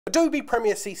Adobe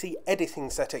Premiere CC editing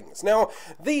settings. Now,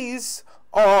 these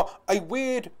are a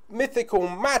weird, mythical,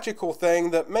 magical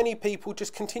thing that many people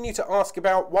just continue to ask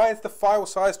about. Why is the file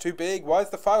size too big? Why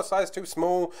is the file size too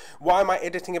small? Why am I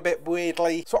editing a bit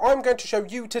weirdly? So I'm going to show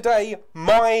you today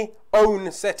my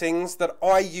own settings that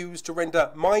I use to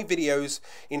render my videos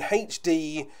in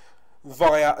HD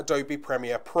via Adobe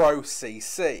Premiere Pro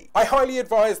CC. I highly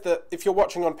advise that if you're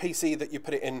watching on PC that you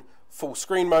put it in full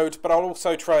screen mode, but I'll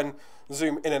also try and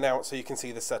zoom in and out so you can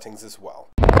see the settings as well.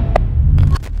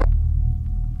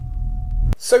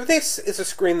 So this is a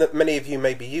screen that many of you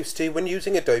may be used to when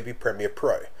using Adobe Premiere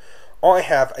Pro. I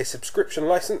have a subscription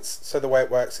license, so the way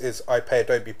it works is I pay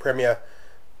Adobe Premiere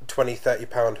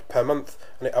 £20–30 per month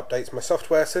and it updates my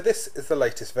software. So this is the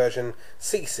latest version,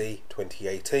 CC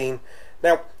 2018.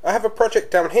 Now I have a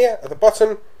project down here at the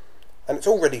bottom and it's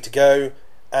all ready to go,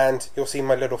 and you'll see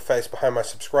my little face behind my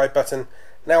subscribe button.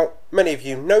 Now many of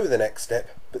you know the next step,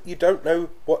 but you don't know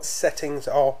what settings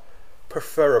are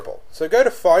preferable. So go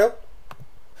to File,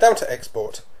 down to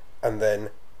Export, and then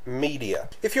Media.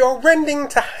 If you're rendering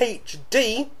to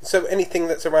HD, so anything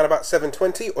that's around about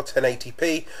 720 or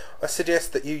 1080p, I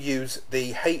suggest that you use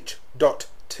the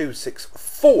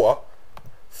H.264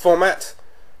 format.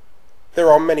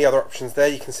 There are many other options there.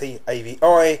 You can see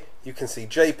AVI, you can see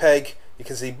JPEG, you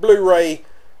can see Blu-ray,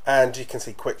 and you can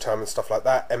see QuickTime and stuff like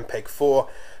that, MPEG-4,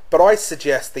 but I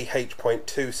suggest the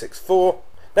H.264.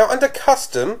 Now under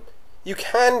Custom, you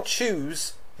can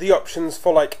choose the options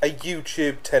for like a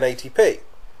YouTube 1080p.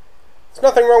 There's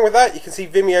nothing wrong with that. You can see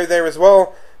Vimeo there as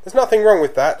well. There's nothing wrong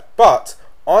with that, but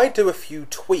I do a few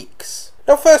tweaks.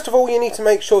 Now first of all, you need to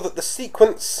make sure that the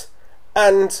sequence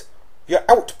and your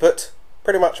output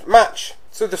pretty much match.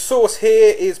 So the source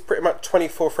here is pretty much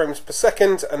 24 frames per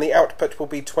second and the output will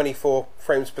be 24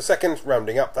 frames per second,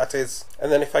 rounding up that is. And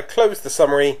then if I close the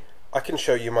summary, I can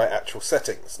show you my actual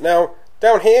settings. Now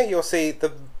down here you'll see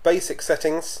the basic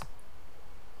settings,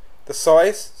 the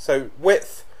size, so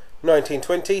width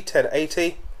 1920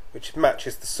 1080, which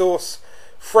matches the source.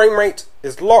 Frame rate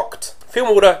is locked. Film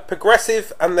order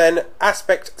progressive, and then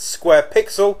aspect square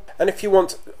pixel. And if you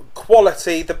want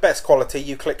quality, the best quality,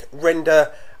 you click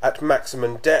render at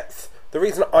maximum depth. The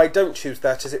reason I don't choose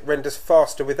that is it renders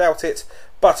faster without it,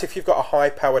 but if you've got a high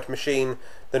powered machine,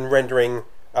 then rendering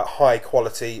at high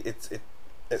quality it's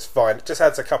fine. It just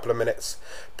adds a couple of minutes.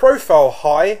 Profile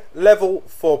high, level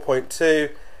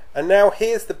 4.2, and now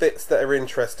here's the bits that are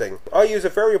interesting. I use a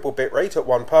variable bitrate at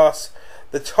 1 pass.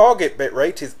 The target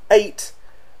bitrate is 8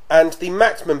 and the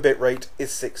maximum bitrate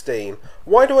is 16.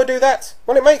 Why do I do that?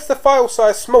 Well, it makes the file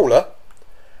size smaller,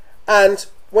 and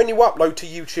when you upload to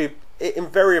YouTube it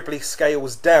invariably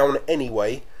scales down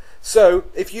anyway. So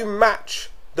if you match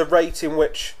the rate in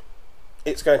which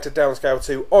it's going to downscale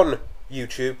to on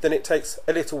YouTube, then it takes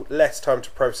a little less time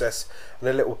to process and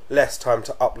a little less time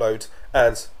to upload,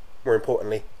 and more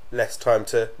importantly less time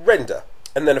to render.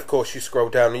 And then of course you scroll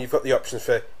down and you've got the options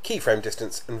for keyframe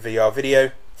distance and VR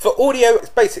video. For audio, it's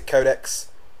basic codecs,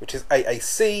 which is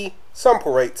AAC,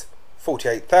 sample rate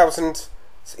 48,000,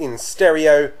 it's in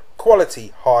stereo,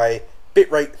 quality high,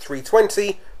 bitrate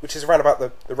 320, which is around about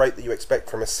the rate that you expect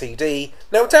from a CD.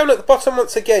 Now down at the bottom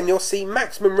once again you'll see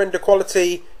maximum render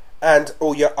quality and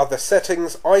all your other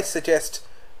settings. I suggest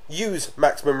use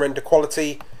maximum render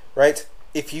quality, right,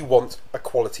 if you want a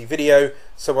quality video.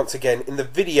 So once again, in the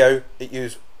video it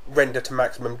use render to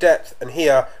maximum depth, and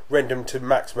here render to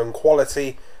maximum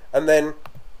quality, and then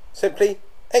simply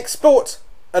export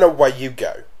and away you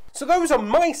go. So those are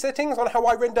my settings on how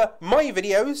I render my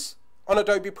videos on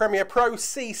Adobe Premiere Pro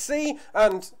CC,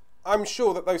 and I'm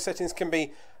sure that those settings can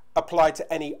be applied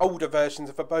to any older versions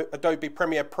of Adobe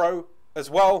Premiere Pro as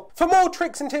well. For more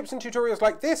tricks and tips and tutorials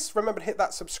like this, remember to hit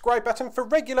that subscribe button. For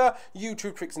regular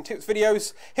YouTube tricks and tips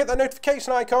videos, hit that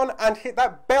notification icon and hit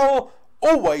that bell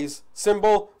always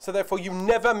symbol, so therefore you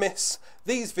never miss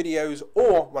these videos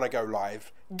or when I go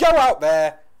live. Go out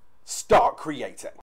there, start creating.